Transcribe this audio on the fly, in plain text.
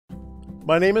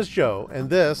My name is Joe, and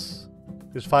this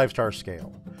is 5-Star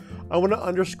Scale. I want to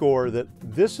underscore that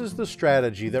this is the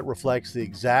strategy that reflects the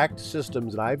exact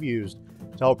systems that I've used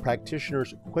to help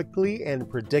practitioners quickly and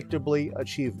predictably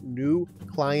achieve new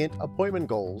client appointment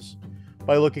goals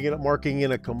by looking at marketing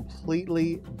in a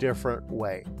completely different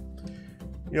way.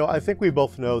 I think we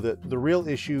both know that the real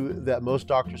issue that most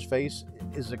doctors face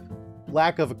is a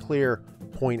lack of a clear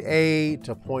point A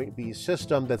to point B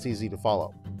system that's easy to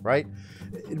follow, right?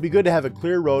 It'd be good to have a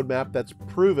clear roadmap that's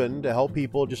proven to help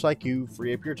people just like you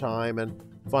free up your time and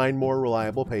find more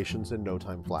reliable patients in no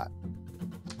time flat.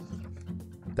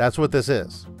 That's what this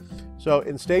is. So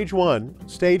in stage 1,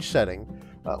 stage setting,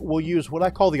 we'll use what I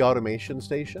call the automation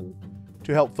station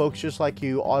to help folks just like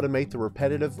you automate the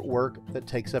repetitive work that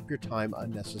takes up your time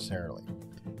unnecessarily.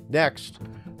 Next,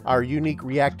 our unique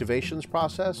reactivations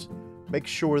process makes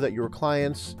sure that your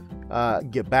clients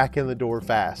get back in the door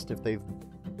fast. If they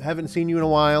haven't seen you in a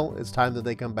while, it's time that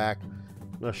they come back.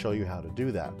 I'm going to show you how to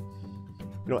do that.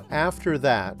 After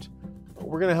that,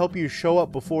 we're going to help you show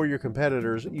up before your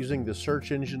competitors using the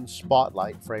search engine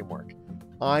spotlight framework.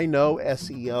 I know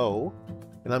SEO,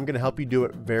 and I'm going to help you do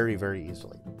it very, very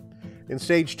easily. In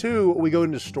stage 2, we go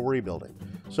into story building.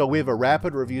 So we have a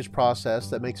rapid reviews process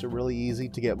that makes it really easy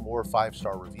to get more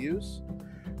 5-star reviews.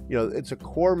 It's a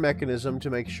core mechanism to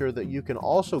make sure that you can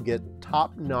also get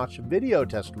top-notch video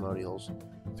testimonials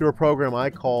through a program I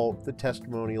call the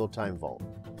Testimonial Time Vault.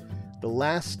 The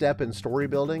last step in story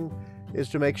building is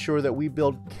to make sure that we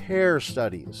build care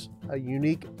studies, a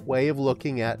unique way of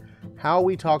looking at how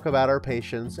we talk about our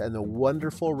patients and the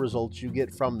wonderful results you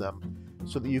get from them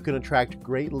so that you can attract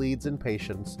great leads and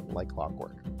patients like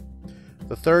clockwork.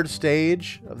 The third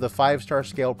stage of the 5-Star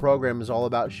Scale program is all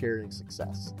about sharing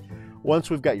success. Once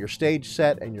we've got your stage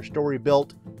set and your story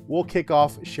built, we'll kick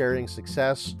off sharing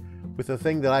success with a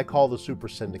thing that I call the Super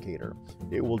Syndicator.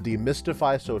 It will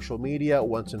demystify social media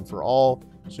once and for all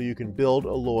so you can build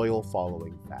a loyal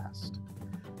following fast.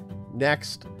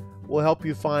 Next, we'll help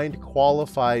you find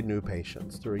qualified new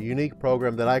patients through a unique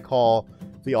program that I call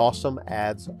the Awesome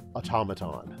Ads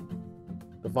Automaton.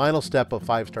 The final step of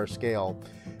 5-Star Scale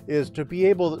is to be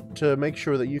able to make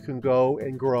sure that you can go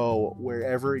and grow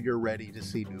wherever you're ready to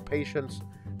see new patients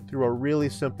through a really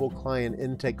simple client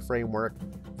intake framework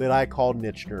that I call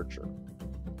Niche Nurture.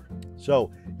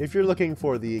 So if you're looking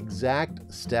for the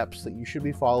exact steps that you should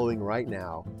be following right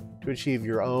now to achieve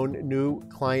your own new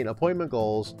client appointment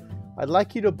goals, I'd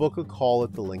like you to book a call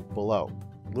at the link below,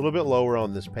 a little bit lower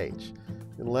on this page.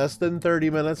 In less than 30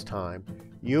 minutes time,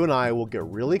 you and I will get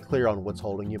really clear on what's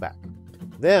holding you back.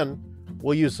 Then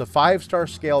we'll use the 5-Star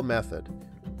Scale method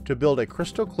to build a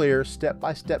crystal clear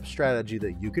step-by-step strategy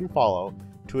that you can follow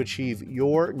to achieve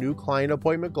your new client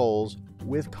appointment goals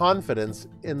with confidence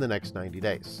in the next 90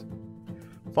 days.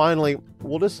 Finally,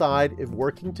 we'll decide if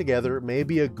working together may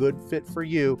be a good fit for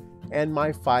you and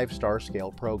my 5-Star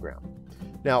Scale program.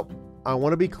 Now, I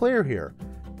want to be clear here.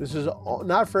 This is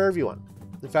not for everyone.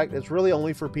 In fact, it's really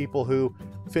only for people who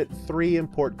fit 3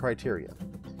 important criteria.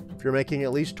 If you're making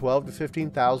at least $12,000 to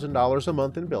 $15,000 a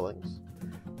month in billings,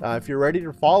 if you're ready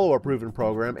to follow a proven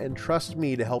program and trust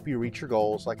me to help you reach your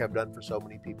goals like I've done for so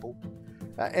many people,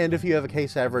 and if you have a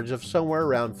case average of somewhere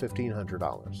around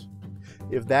 $1,500.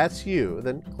 If that's you,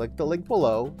 then click the link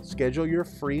below, schedule your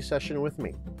free session with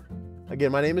me.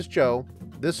 Again, my name is Joe.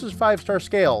 This is 5-Star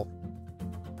Scale.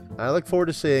 I look forward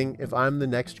to seeing if I'm the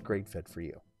next great fit for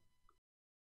you.